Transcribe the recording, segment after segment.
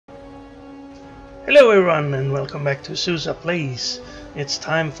Hello everyone and welcome back to Sousa Plays. It's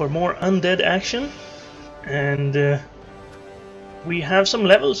time for more Undead action and we have some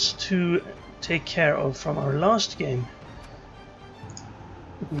levels to take care of from our last game.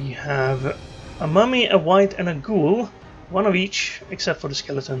 We have a mummy, a wight and a ghoul, one of each except for the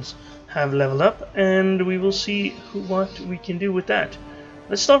skeletons have leveled up, and we will see what we can do with that.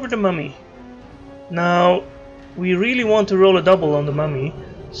 Let's start with the mummy. Now we really want to roll a double on the mummy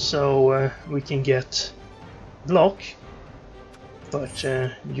so we can get block, but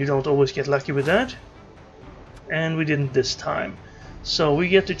you don't always get lucky with that, and we didn't this time, so we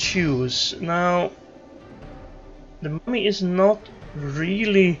get to choose. Now the mummy is not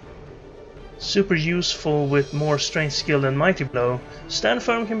really super useful with more strength skill than mighty blow. Stand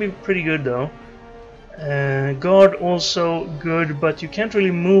firm can be pretty good though. Guard also good, but you can't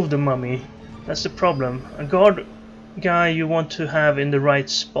really move the mummy. That's the problem. A guard guy you want to have in the right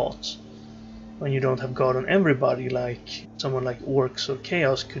spot when you don't have guard on everybody like someone like orcs or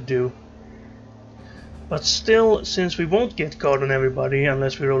chaos could do. But still, since we won't get guard on everybody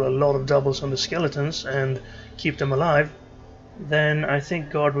unless we roll a lot of doubles on the skeletons and keep them alive, then I think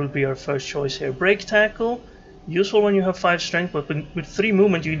guard will be our first choice here. Break tackle, useful when you have 5 strength, but with 3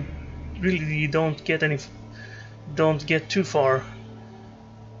 movement you really don't get too far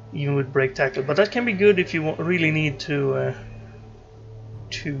even with break tackle, but that can be good if you really need to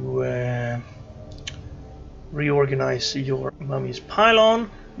reorganize your mummy's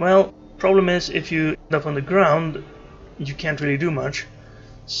pylon. Well, problem is if you end up on the ground you can't really do much,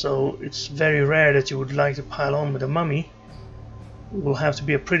 so it's very rare that you would like to pile on with a mummy. It will have to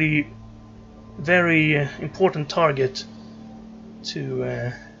be a very important target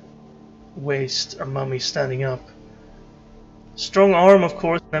to waste a mummy standing up. Strong arm, of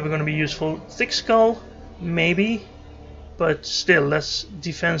course, never going to be useful. Thick skull, maybe, but still less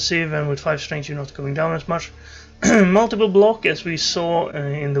defensive, and with 5 strength you're not going down as much. Multiple block, as we saw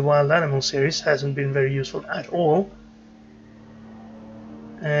in the Wild Animal series, hasn't been very useful at all.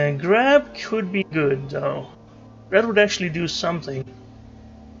 Grab could be good though. That would actually do something,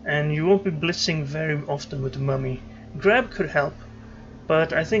 and you won't be blitzing very often with the mummy. Grab could help,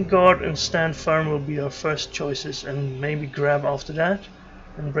 but I think guard and stand firm will be our first choices, and maybe grab after that,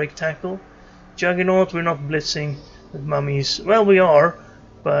 and break tackle. Juggernaut, we're not blitzing with mummies. Well, we are,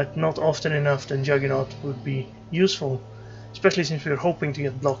 but not often enough that Juggernaut would be useful, especially since we're hoping to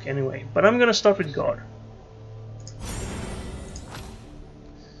get block anyway. But I'm gonna start with guard.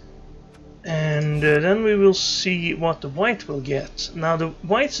 And then we will see what the wight will get. Now the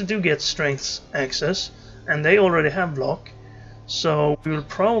wights do get strength access, and they already have block. So we will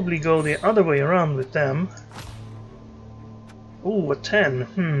probably go the other way around with them. Ooh, a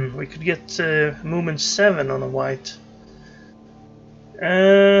 10. We could get movement 7 on a wight.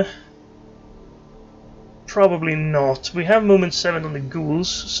 Probably not. We have movement 7 on the ghouls,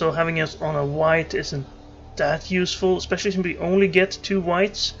 so having us on a wight isn't that useful, especially since we only get 2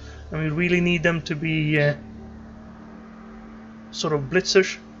 wights, and we really need them to be sort of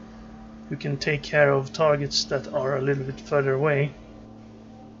blitzers who can take care of targets that are a little bit further away.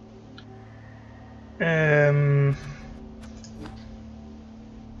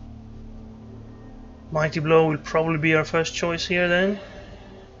 Mighty blow will probably be our first choice here then.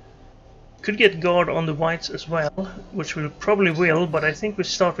 Could get guard on the wights as well, which we probably will, but I think we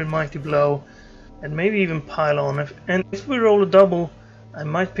start with mighty blow and maybe even pile on. If we roll a double, I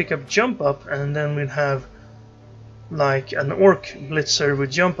might pick up jump up, and then we'll have like an orc blitzer with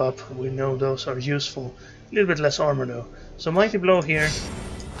jump up. We know those are useful. A little bit less armor though. So mighty blow here,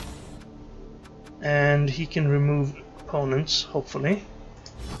 and he can remove opponents hopefully.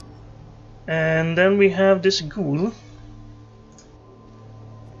 And then we have this ghoul.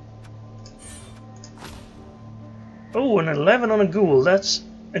 Oh, an 11 on a ghoul. That's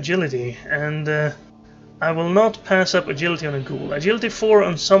agility, and I will not pass up agility on a ghoul. Agility 4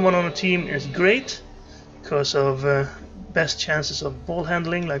 on someone on a team is great because of best chances of ball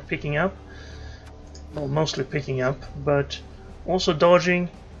handling, like picking up, well, mostly picking up, but also dodging,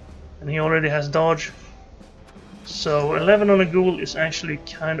 and he already has dodge, so 11 on a ghoul is actually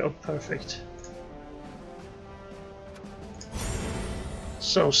kind of perfect.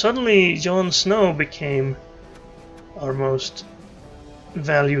 So suddenly Jon Snow became our most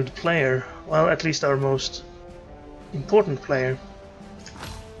valued player, well, at least our most important player.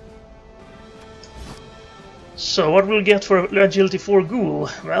 So what we'll get for agility 4 ghoul?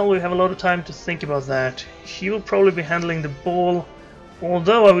 Well, we have a lot of time to think about that. He will probably be handling the ball,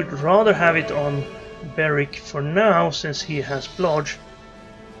 although I would rather have it on Beric for now since he has blodge.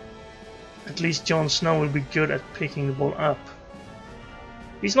 At least Jon Snow will be good at picking the ball up.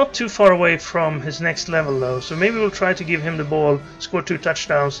 He's not too far away from his next level though, so maybe we'll try to give him the ball, score 2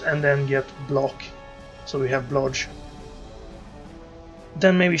 touchdowns, and then get block. So we have blodge.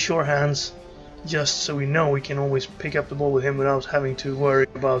 Then maybe sure hands, just so we know we can always pick up the ball with him without having to worry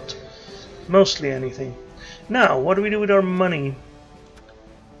about mostly anything. Now, what do we do with our money?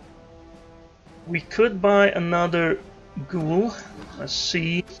 We could buy another ghoul. Let's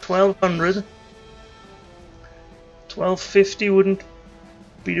see, 1200. 1250 wouldn't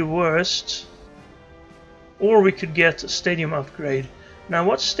be the worst. Or we could get a stadium upgrade. Now,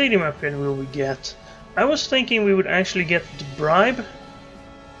 what stadium upgrade will we get? I was thinking we would actually get the bribe.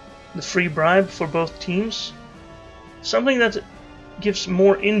 The free bribe for both teams. Something that gives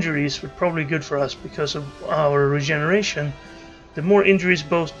more injuries would probably be good for us because of our regeneration. The more injuries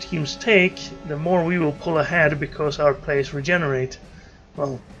both teams take, the more we will pull ahead because our players regenerate.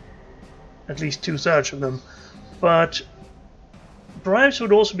 Well, at least 2/3 of them. But bribes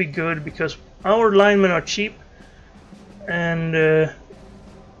would also be good because our linemen are cheap and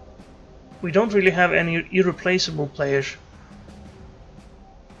we don't really have any irreplaceable players.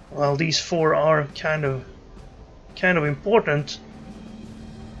 Well, these 4 are kind of important,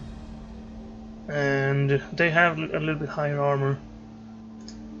 and they have a little bit higher armor.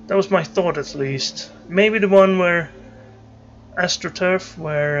 That was my thought, at least. Maybe the one where AstroTurf,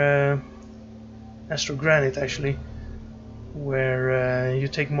 where AstroGranite actually, where you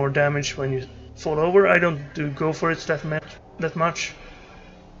take more damage when you fall over. I don't go for it that much.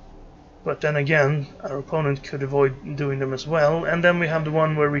 But then again, our opponent could avoid doing them as well. And then we have the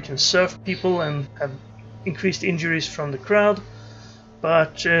one where we can surf people and have increased injuries from the crowd.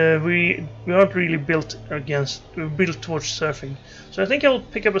 But we aren't really built towards surfing. So I think I'll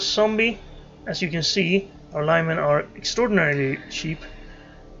pick up a zombie. As you can see, our linemen are extraordinarily cheap.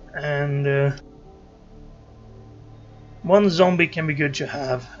 And one zombie can be good to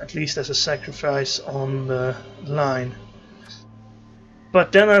have, at least as a sacrifice on the line.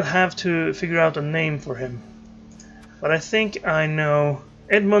 But then I'll have to figure out a name for him. But I think I know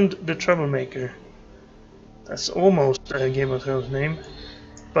Edmund the Troublemaker. That's almost a Game of Thrones name.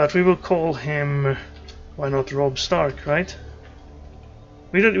 But we will call him, why not Robb Stark, right?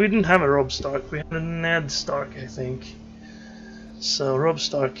 We didn't have a Robb Stark, we had a Ned Stark, I think. So Robb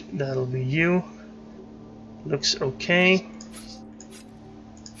Stark, that'll be you. Looks okay.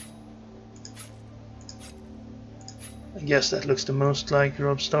 I guess that looks the most like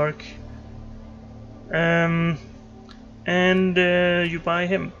Robb Stark. And you buy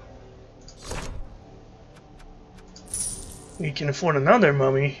him. We can afford another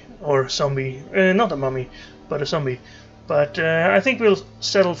mummy, or zombie. Not a mummy, but a zombie. But I think we'll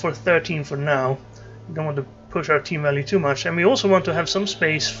settle for 13 for now. We don't want to push our team value too much. And we also want to have some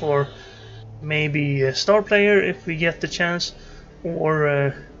space for maybe a star player if we get the chance,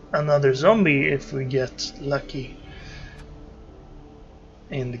 or another zombie if we get lucky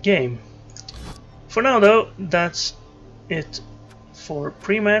in the game. For now though, that's it for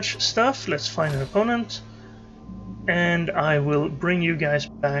pre-match stuff. Let's find an opponent, and I will bring you guys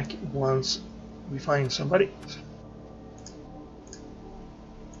back once we find somebody.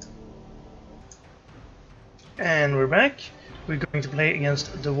 And we're back. We're going to play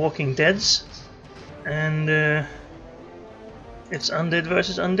against the Walking Deads, and it's Undead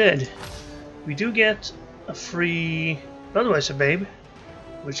versus Undead. We do get a free Bloodweiser Babe,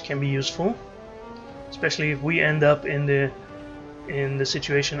 which can be useful, especially if we end up in the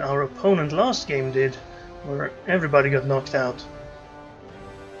situation our opponent last game did, where everybody got knocked out,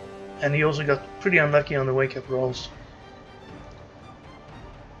 and he also got pretty unlucky on the wake-up rolls.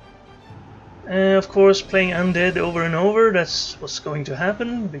 Of course, playing Undead over and over, that's what's going to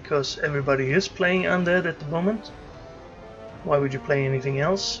happen, because everybody is playing Undead at the moment. Why would you play anything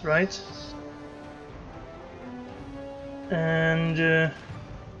else, right? And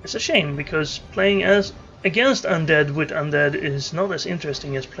it's a shame, because playing against Undead with Undead is not as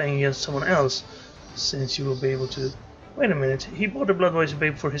interesting as playing against someone else, since you will be able to... Wait a minute, he bought a Bloodweiser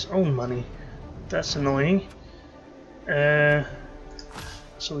Babe for his own money. That's annoying.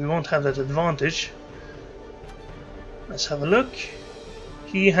 So we won't have that advantage. Let's have a look.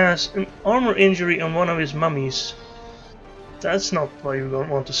 He has an armor injury on one of his mummies. That's not why you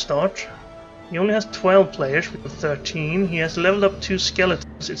want to start. He only has 12 players with 13. He has leveled up 2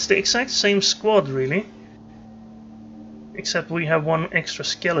 skeletons. It's the exact same squad, really. Except we have 1 extra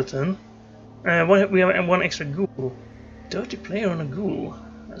skeleton. We have 1 extra ghoul. Dirty player on a ghoul.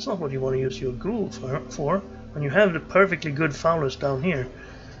 That's not what you want to use your ghoul for when you have the perfectly good fowlers down here.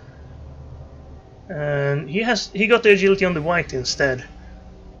 And he got the agility on the white instead.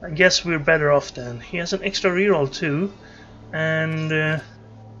 I guess we're better off then. He has an extra reroll too, and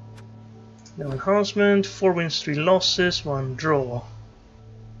No enhancement, 4 wins, 3 losses, 1 draw.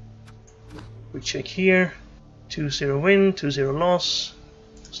 We check here, 2-0 win, 2-0 loss.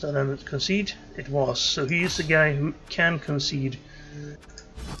 Was that under concede? It was, so he is the guy who can concede.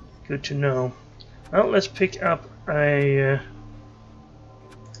 Good to know. Well, let's pick up a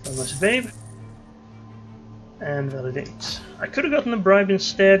babe and validate. I could have gotten a bribe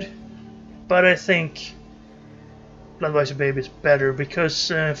instead, but I think Bloodweiser Babe is better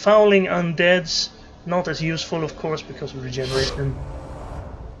because fouling undeads not as useful, of course, because of regeneration.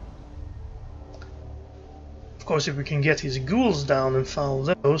 Of course, if we can get his ghouls down and foul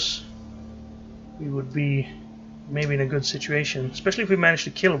those, we would be maybe in a good situation, especially if we manage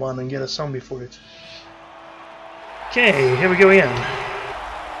to kill one and get a zombie for it. Okay, here we go again.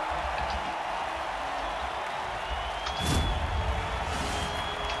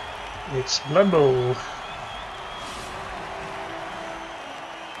 It's Blood Bowl.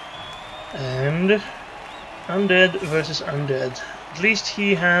 And Undead versus Undead. At least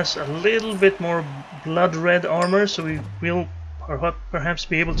he has a little bit more blood red armor, so we will perhaps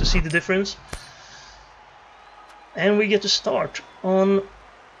be able to see the difference. And we get to start on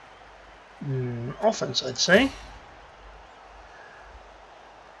offense, I'd say.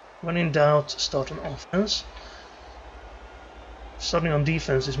 When in doubt, start on offense. Starting on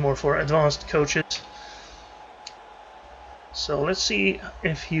defense is more for advanced coaches. So let's see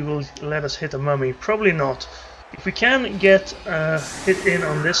if he will let us hit a mummy. Probably not. If we can get a hit in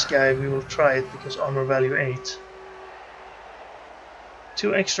on this guy, we will try it because armor value 8.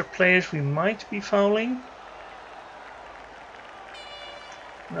 2 extra players we might be fouling.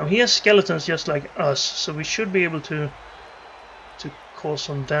 Now he has skeletons just like us, so we should be able to cause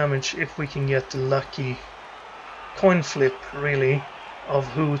some damage if we can get the lucky coin flip, really, of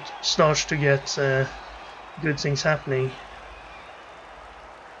who starts to get good things happening.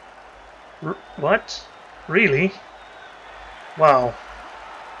 What? Really? Wow.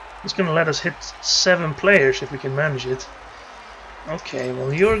 He's gonna let us hit 7 players if we can manage it. Okay,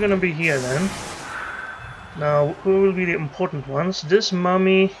 well you're gonna be here then. Now, who will be the important ones? This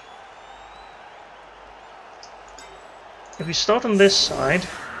mummy... If we start on this side,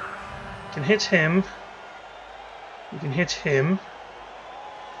 we can hit him. We can hit him.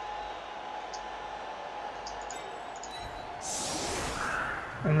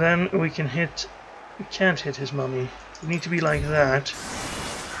 And then we can hit... We can't hit his mummy. We need to be like that.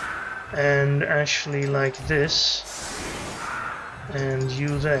 And actually like this. And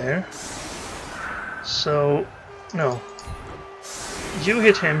you there. So... No. You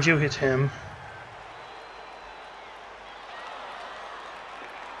hit him, you hit him.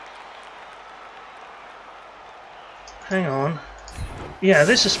 Hang on. Yeah,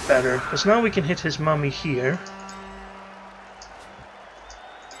 this is better, because now we can hit his mummy here.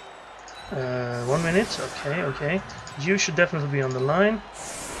 1 minute, okay. You should definitely be on the line.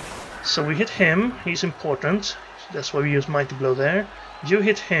 So we hit him, he's important. That's why we use Mighty Blow there. You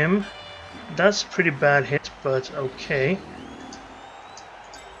hit him. That's a pretty bad hit, but okay.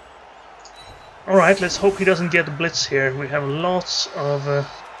 Alright, let's hope he doesn't get a blitz here. We have lots of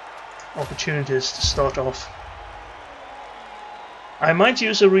opportunities to start off. I might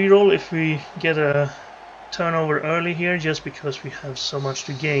use a reroll if we get a turnover early here, just because we have so much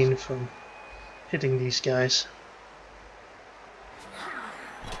to gain from hitting these guys.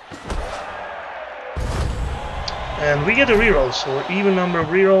 And we get a reroll, so even number of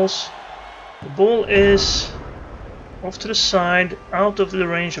rerolls. The ball is off to the side, out of the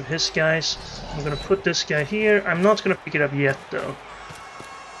range of his guys. I'm gonna put this guy here. I'm not gonna pick it up yet though.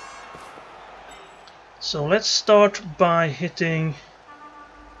 So let's start by hitting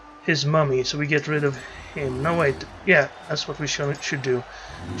his mummy, so we get rid of him. No wait, yeah, that's what we should do.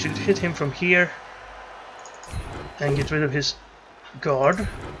 We should hit him from here and get rid of his guard.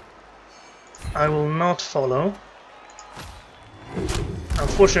 I will not follow.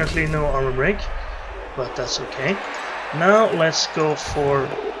 Unfortunately no armor break, but that's okay. Now let's go for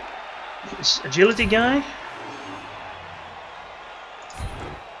his agility guy.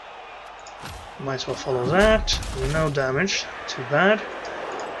 Might as well follow that. No damage, too bad.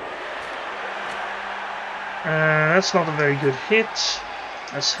 That's not a very good hit.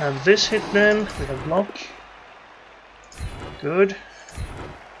 Let's have this hit then. We have block. Good.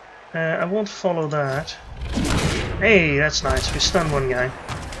 I won't follow that. Hey, that's nice. We stun one guy.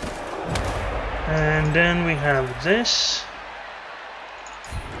 And then we have this.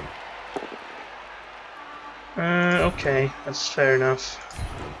 Okay, that's fair enough.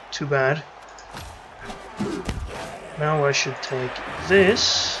 Too bad. Now I should take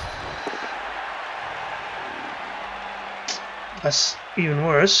this. That's even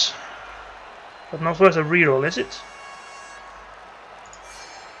worse. But not worth a reroll, is it?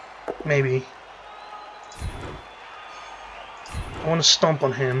 Maybe. I want to stomp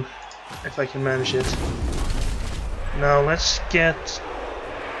on him, if I can manage it. Now let's get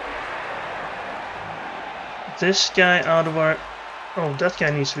this guy out of our... Oh, that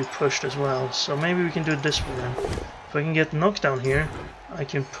guy needs to be pushed as well, so maybe we can do it this way then. If I can get knockdown here, I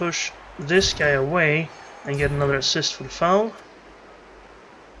can push this guy away and get another assist for the foul.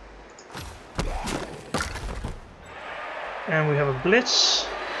 And we have a blitz.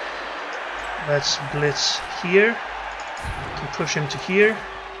 Let's blitz here. Can push him to here.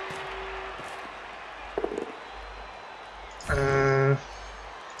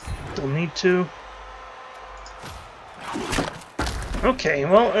 Don't need to. Okay,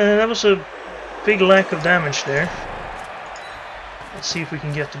 well, that was a big lack of damage there. Let's see if we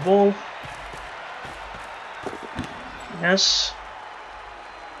can get the ball. Yes.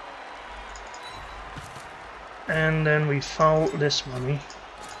 And then we foul this mummy.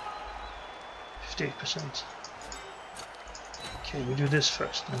 58%. Okay, we do this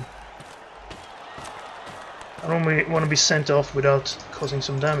first then. I don't really want to be sent off without causing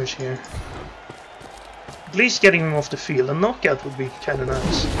some damage here. At least getting him off the field. A knockout would be kind of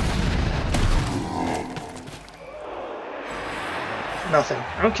nice. Nothing.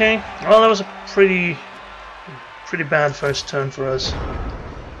 Okay. Well, that was a pretty bad first turn for us.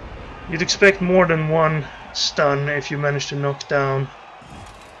 You'd expect more than one stun if you manage to knock down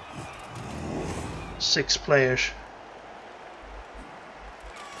 6 players.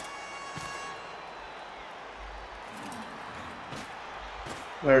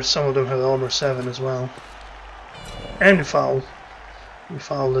 Where some of them have armor 7 as well. And we fouled. We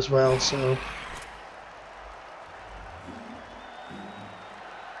fouled as well, so...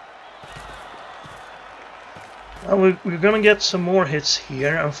 Well, we're gonna get some more hits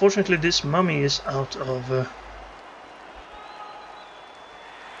here. Unfortunately, this mummy is out of the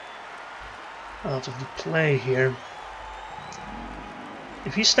play here.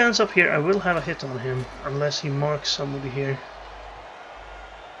 If he stands up here, I will have a hit on him, unless he marks somebody here.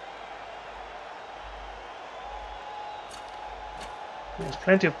 There's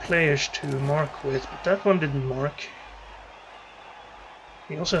plenty of players to mark with, but that one didn't mark.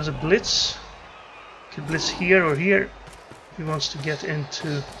 He also has a blitz. He can blitz here or here if he wants to get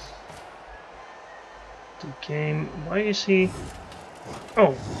into the game. Why is he...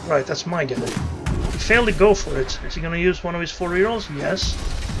 Oh, right, that's my guy. He failed to go for it. Is he going to use one of his 4 rerolls? Yes.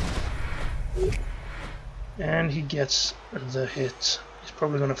 And he gets the hit. He's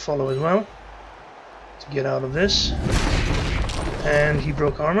probably going to follow as well to get out of this. And he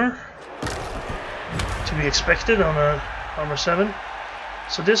broke armor, to be expected on a armor 7.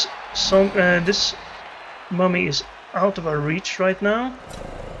 So this mummy is out of our reach right now.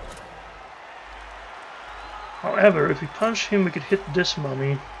 However, if we punch him, we could hit this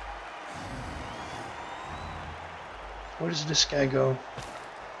mummy. Where does this guy go?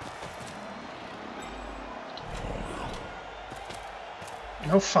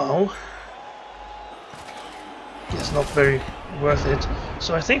 No foul. It's not very worth it.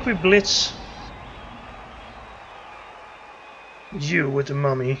 So I think we blitz you with the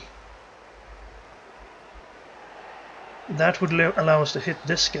mummy. That would allow us to hit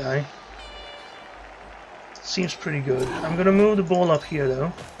this guy. Seems pretty good. I'm gonna move the ball up here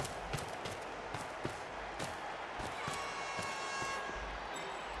though.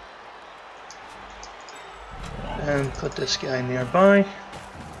 And put this guy nearby.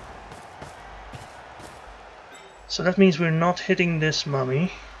 So that means we're not hitting this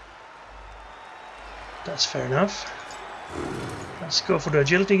mummy. That's fair enough. Let's go for the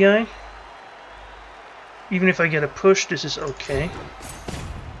agility guy. Even if I get a push, this is okay.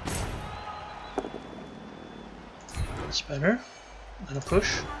 That's better than a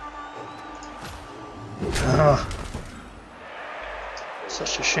push. Ah,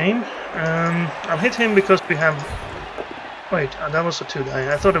 such a shame. I'll hit him because we have... Wait, that was a 2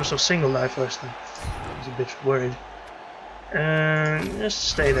 die. I thought it was a single die first then. I was a bit worried. Just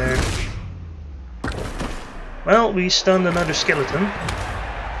stay there. Well, we stunned another skeleton.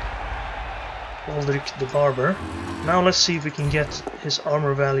 Aldrich the Barber. Now let's see if we can get his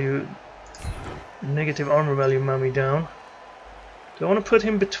armor value, negative armor value mummy down. Do I want to put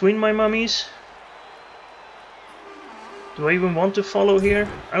him between my mummies? Do I even want to follow here?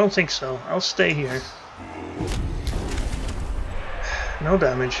 I don't think so. I'll stay here. No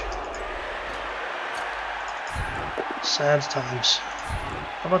damage. Sad times.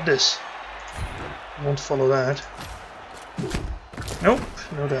 How about this? I won't follow that. Nope,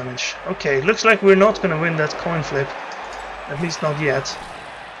 no damage. Okay, looks like we're not gonna win that coin flip. At least not yet.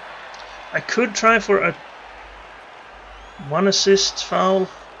 I could try for a 1 assist foul.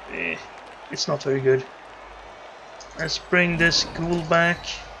 It's not very good. Let's bring this ghoul back.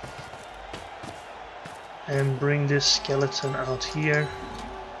 And bring this skeleton out here.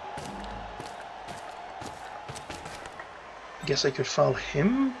 Guess I could foul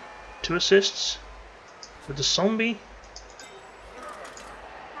him. 2 assists. With the zombie.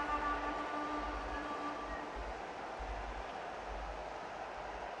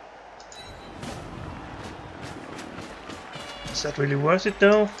 Is that really worth it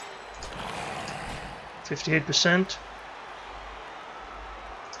though? 58%.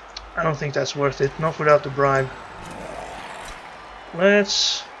 I don't think that's worth it, not without the bribe.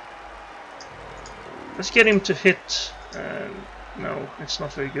 Let's get him to hit. No, it's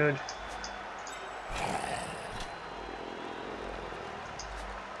not very good.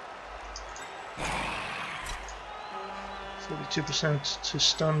 %, to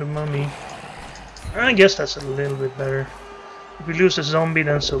stun the mummy. I guess that's a little bit better. If we lose a zombie,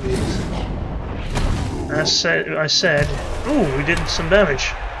 then so be it. As I said, ooh, we did some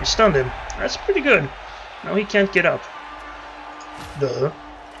damage. We stunned him. That's pretty good. Now he can't get up. Duh.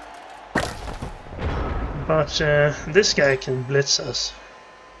 But this guy can blitz us.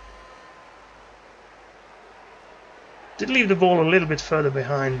 Did leave the ball a little bit further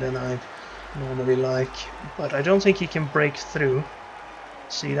behind than I'd normally like, but I don't think he can break through.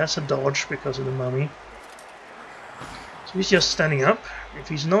 See, that's a dodge because of the mummy. So he's just standing up. If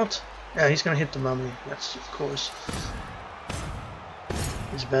he's not, yeah, he's gonna hit the mummy. That's of course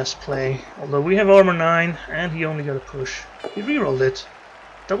his best play. Although we have armor 9 and he only got a push. He rerolled it.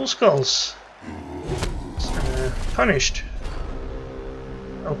 Double skulls. Punished.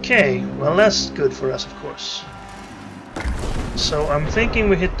 Okay, well that's good for us of course. So I'm thinking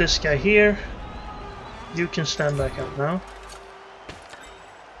we hit this guy here. You can stand back up now.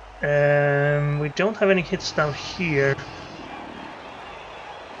 We don't have any hits down here.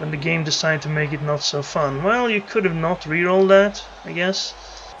 When the game decided to make it not so fun. Well, you could have not rerolled that, I guess.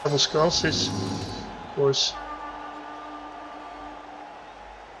 Double skulls is, of course,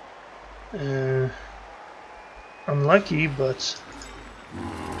 unlucky, but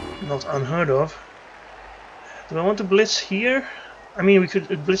not unheard of. Do I want to blitz here? I mean, we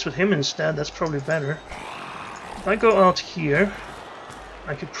could blitz with him instead, that's probably better. If I go out here,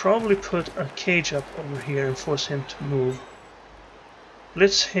 I could probably put a cage up over here and force him to move.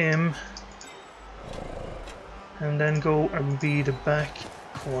 Blitz him, and then go and be the back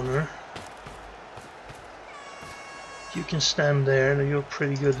corner. You can stand there, you're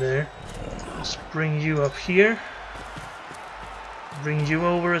pretty good there. Let's bring you up here. Bring you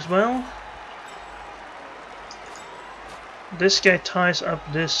over as well. This guy ties up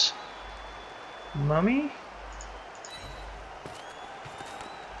this mummy.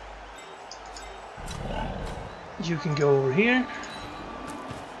 You can go over here.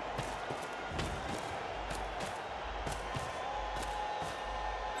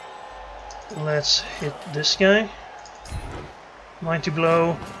 Let's hit this guy. Mighty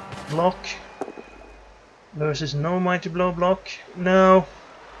Blow, block. Versus no Mighty Blow, block. No.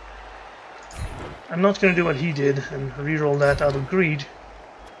 I'm not going to do what he did and reroll that out of greed.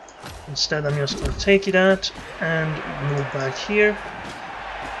 Instead, I'm just going to take it out and move back here.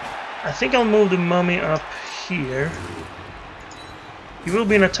 I think I'll move the mummy up here. He will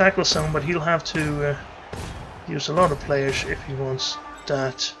be in a tackle zone, but he'll have to use a lot of players if he wants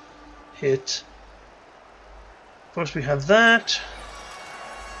that hit. Of course, we have that.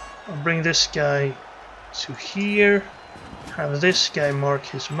 I'll bring this guy to here. Have this guy mark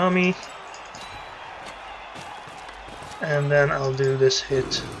his mummy. And then I'll do this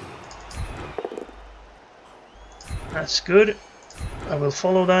hit. That's good. I will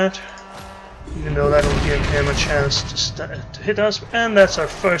follow that, even though that will give him a chance to hit us. And that's our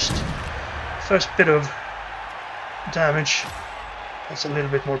first bit of damage. That's a little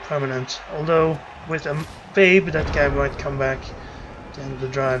bit more permanent. Although with a babe, that guy might come back at the end of the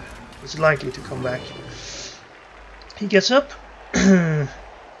drive. It's likely to come back. He gets up. Can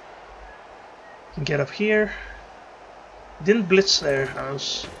get up here. Didn't blitz there. I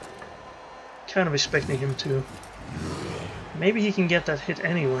was kind of expecting him to. Maybe he can get that hit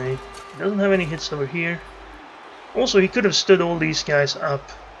anyway. He doesn't have any hits over here. Also, he could have stood all these guys up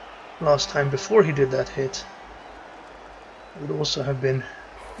last time before he did that hit. It would also have been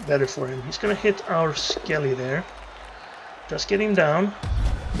better for him. He's gonna hit our skelly there. Just get him down.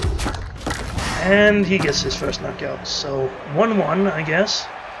 And he gets his first knockout. So 1-1, I guess.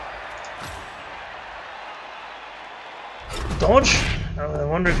 Dodge. I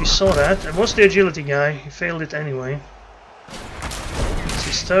wonder if he saw that. It was the agility guy. He failed it anyway. So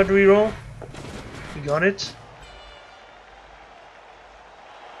his third reroll. He got it.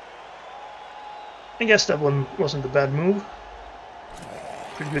 I guess that one wasn't a bad move.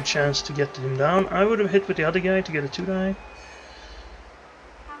 Pretty good chance to get him down. I would have hit with the other guy to get a 2-die.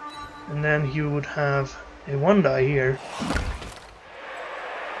 And then he would have a 1-die here.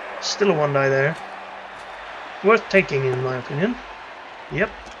 Still a 1-die there. Worth taking in my opinion. Yep.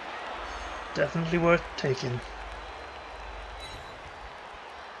 Definitely worth taking.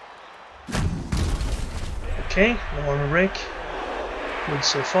 Okay, no armor break. Good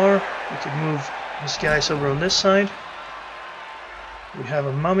so far. We could move these guys over on this side. We have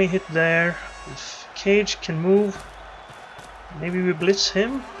a mummy hit there. If Cage can move, maybe we blitz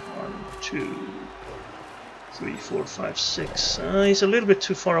him. 1, 2, 3, 4, 5, 6. He's a little bit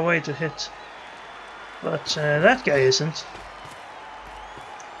too far away to hit. But that guy isn't.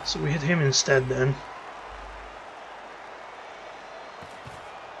 So we hit him instead then.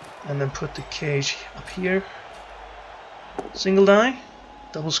 And then put the cage up here. Single die,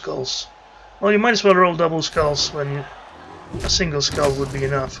 double skulls. Well, you might as well roll double skulls when a single skull would be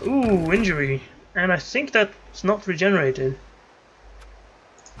enough. Ooh, injury. And I think that's not regenerated.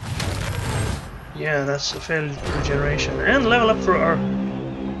 Yeah, that's a failed regeneration. And level up for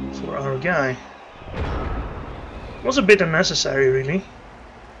our guy. Was a bit unnecessary, really.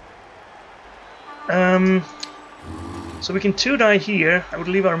 So we can 2-die here. I would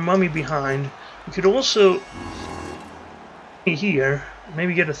leave our mummy behind. We could also here,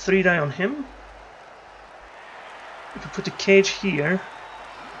 maybe get a 3-die on him. We could put the cage here,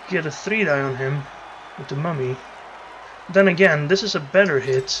 get a 3-die on him with the mummy. Then again, this is a better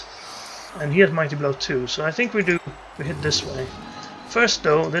hit, and he has Mighty Blow too, so I think we hit this way. First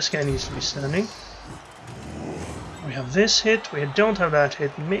though, this guy needs to be standing. We have this hit, we don't have that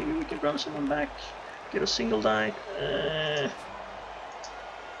hit. Maybe we could run someone back, get a single die.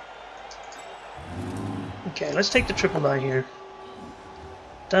 Okay, let's take the triple die here.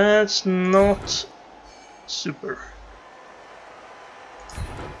 That's not super.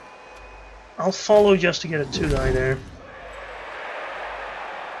 I'll follow just to get a 2-die there.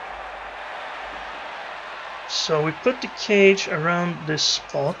 So we put the cage around this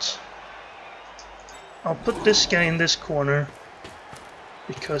spot. I'll put this guy in this corner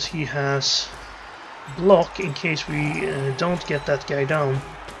because he has block in case we don't get that guy down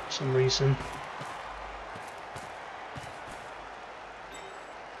for some reason.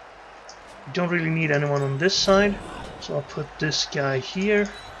 Don't really need anyone on this side, so I'll put this guy here.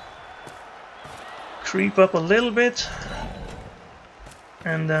 Creep up a little bit,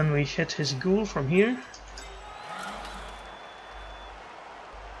 and then we hit his ghoul from here.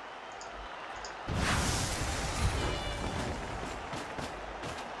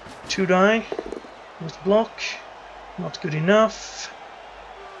 Two die with block, not good enough.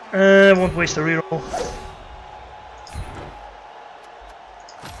 I won't waste a reroll.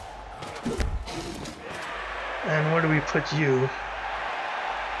 And where do we put you?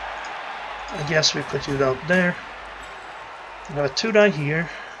 I guess we put you out there. We have a 2-die here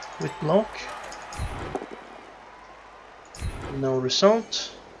with block. No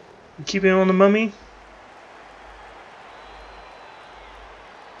result. We keep him on the mummy.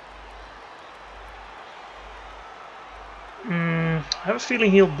 I have a feeling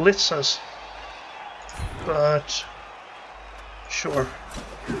he'll blitz us, but sure.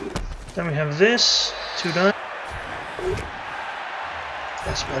 Then we have this 2-die.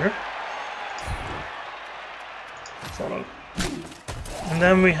 That's better. Follow. And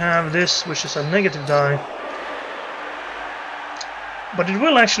then we have this, which is a negative die. But it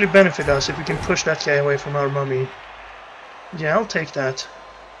will actually benefit us if we can push that guy away from our mummy. Yeah, I'll take that.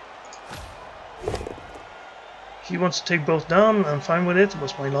 He wants to take both down, I'm fine with it. It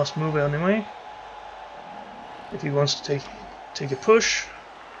was my last move anyway. If he wants to take a push,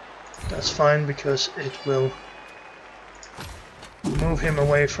 that's fine because it will move him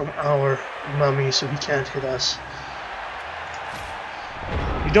away from our mummy so he can't hit us.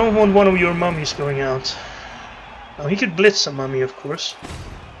 You don't want one of your mummies going out. Now he could blitz a mummy, of course.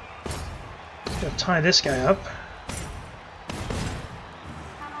 Gonna tie this guy up.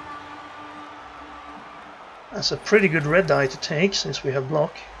 That's a pretty good red die to take since we have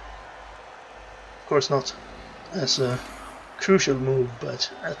block. Of course not as a crucial move, but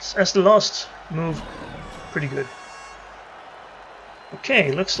as the last move, pretty good.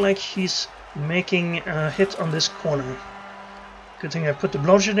 Okay, looks like he's making a hit on this corner. Good thing I put the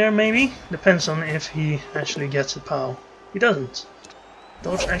blodger there, maybe? Depends on if he actually gets a POW. He doesn't.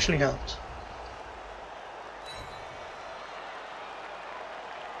 Dodge actually helped.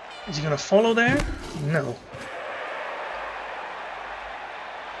 Is he gonna follow there? No.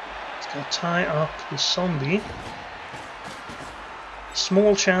 Go tie up the zombie.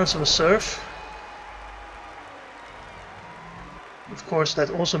 Small chance of a surf. Of course, that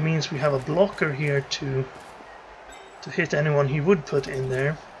also means we have a blocker here to hit anyone he would put in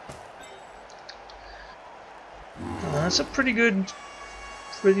there. That's a pretty good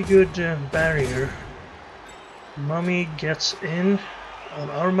barrier. Mummy gets in on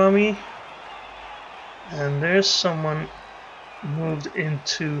our mummy, and there's someone moved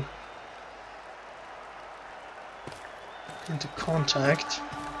into contact.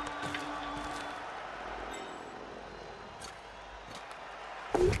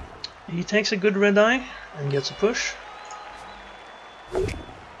 He takes a good red eye and gets a push.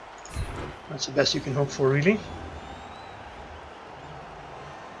 That's the best you can hope for, really.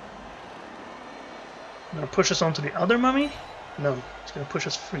 Gonna push us onto the other mummy? No, it's gonna push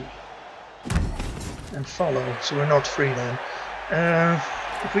us free. And follow, so we're not free then.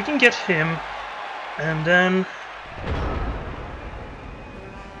 If we can get him, and then...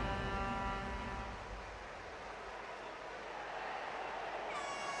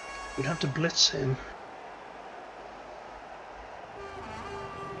 we'd have to blitz him.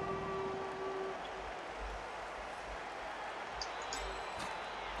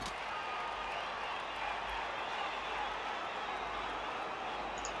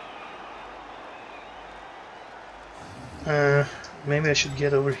 Maybe I should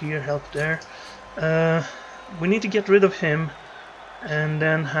get over here, help there. We need to get rid of him and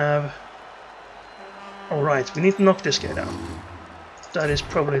then have... Alright, we need to knock this guy down. That is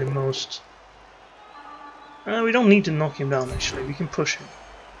probably the most... we don't need to knock him down, actually. We can push him.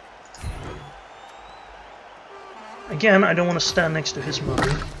 Again, I don't want to stand next to his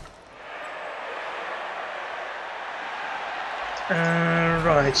mummy.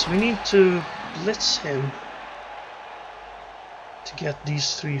 Right, so we need to blitz him to get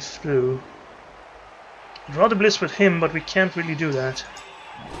these three through. I'd rather blitz with him, but we can't really do that.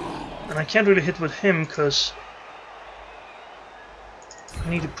 And I can't really hit with him because I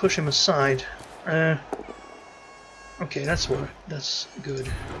need to push him aside. Okay, that's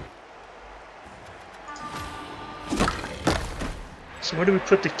good. So where do we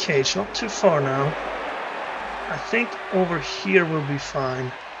put the cage? Not too far now. I think over here will be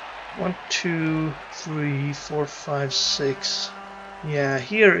fine. 1, 2, 3, 4, 5, 6. Yeah,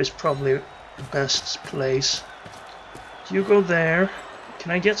 here is probably the best place. You go there.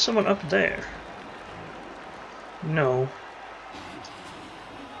 Can I get someone up there? No.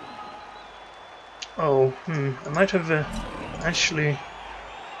 Oh, I might have actually...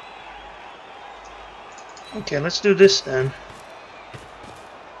 Okay, let's do this then.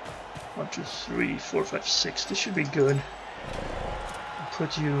 1, 2, 3, 4, 5, 6. This should be good. I'll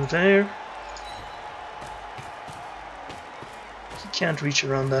put you there. He can't reach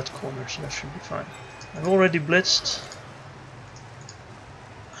around that corner, so that should be fine. I've already blitzed.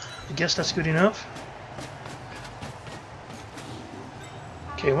 I guess that's good enough.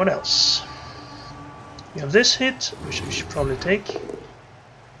 Okay, what else? We have this hit, which we should probably take.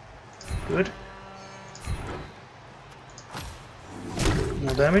 Good.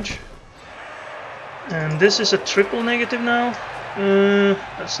 No damage. And this is a triple negative now.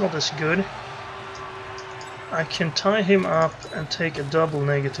 That's not as good. I can tie him up and take a double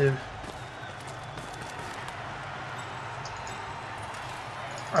negative.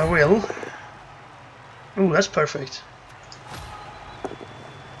 I will. Ooh, that's perfect.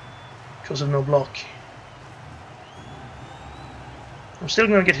 Because of no block. I'm still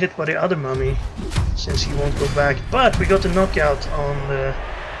gonna get hit by the other mummy, since he won't go back. But we got the knockout on the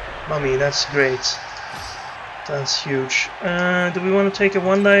mummy, that's great. That's huge. Do we want to take a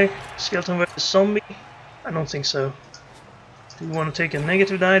 1-die skeleton versus zombie? I don't think so. Do we want to take a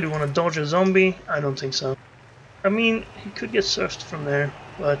negative die? Do we want to dodge a zombie? I don't think so. I mean, he could get surfed from there,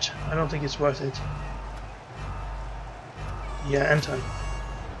 but I don't think it's worth it. Yeah, end time.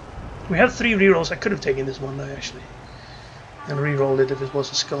 We have 3 rerolls. I could have taken this 1-die actually. And re-rolled it if it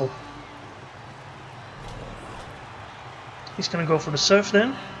was a skull. He's gonna go for the surf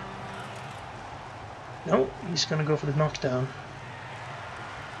then. No, he's gonna go for the knockdown.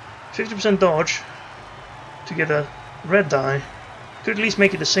 50% dodge to get a red die. Could at least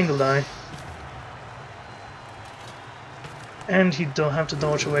make it a single die. And he'd have to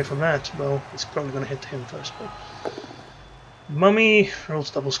dodge away from that. Well, it's probably gonna hit him first. But mummy rolls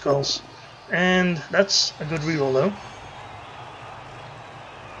double skulls. And that's a good reroll though.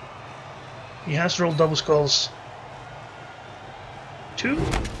 He has rolled double skulls 2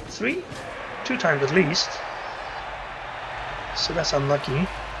 times at least. So that's unlucky.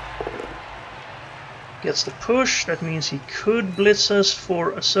 Gets the push, that means he could blitz us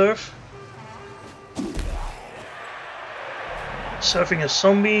for a surf. Surfing a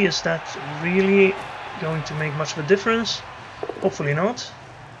zombie, is that really going to make much of a difference? Hopefully not.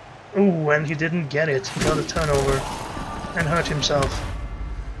 Ooh, and he didn't get it. He got a turnover and hurt himself.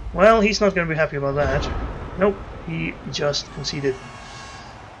 Well, he's not going to be happy about that. Nope, he just conceded.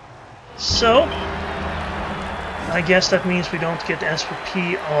 So, I guess that means we don't get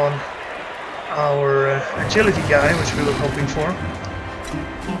SVP on our agility guy, which we were hoping for.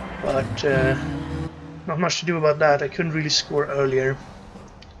 But not much to do about that. I couldn't really score earlier.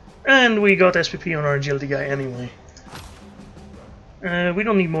 And we got SVP on our agility guy anyway. We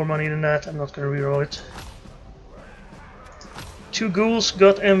don't need more money than that. I'm not going to reroll it. 2 ghouls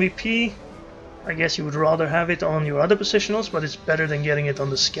got MVP. I guess you would rather have it on your other positionals, but it's better than getting it on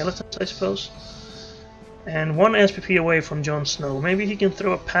the skeletons, I suppose. And 1 SPP away from Jon Snow. Maybe he can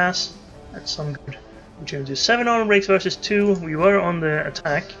throw a pass. That's some good opportunity. 7 armor breaks versus 2. We were on the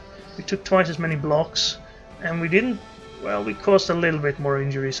attack. We took twice as many blocks. And we didn't... Well, we caused a little bit more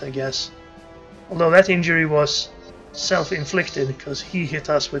injuries, I guess. Although that injury was self-inflicted, because he hit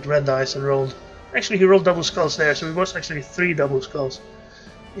us with red dice and rolled... Actually, he rolled double skulls there, so it was actually 3 double skulls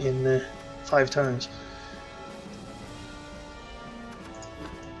in 5 turns.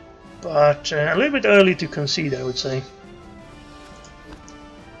 But a little bit early to concede, I would say.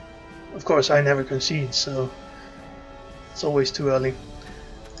 Of course, I never concede, so it's always too early.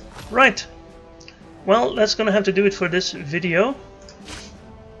 Right. Well, that's gonna have to do it for this video.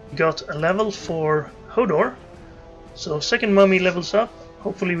 Got a level for Hodor, so second mummy levels up.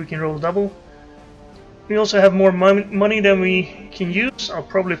 Hopefully we can roll double. We also have more money than we can use. I'll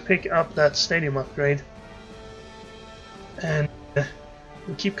probably pick up that stadium upgrade. And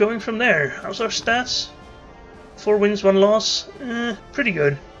we'll keep going from there. How's our stats? 4 wins, 1 loss. Pretty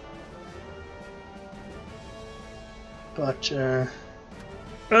good. But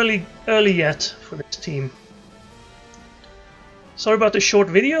early yet for this team. Sorry about the short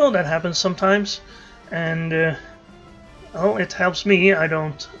video. That happens sometimes. And well, it helps me. I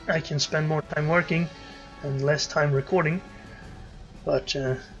can spend more time working and less time recording, but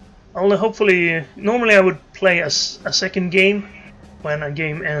I'll hopefully... normally I would play a second game when a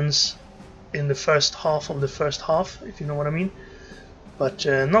game ends in the first half of the first half, if you know what I mean. But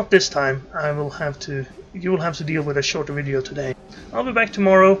not this time. You will have to deal with a shorter video today. I'll be back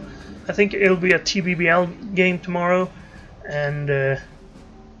tomorrow. I think it'll be a TBBL game tomorrow, and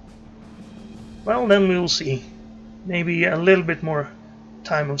well, then we'll see. Maybe a little bit more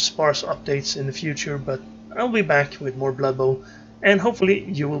time of sparse updates in the future, but I'll be back with more Blood Bowl, and hopefully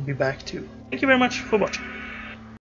you will be back too. Thank you very much for watching.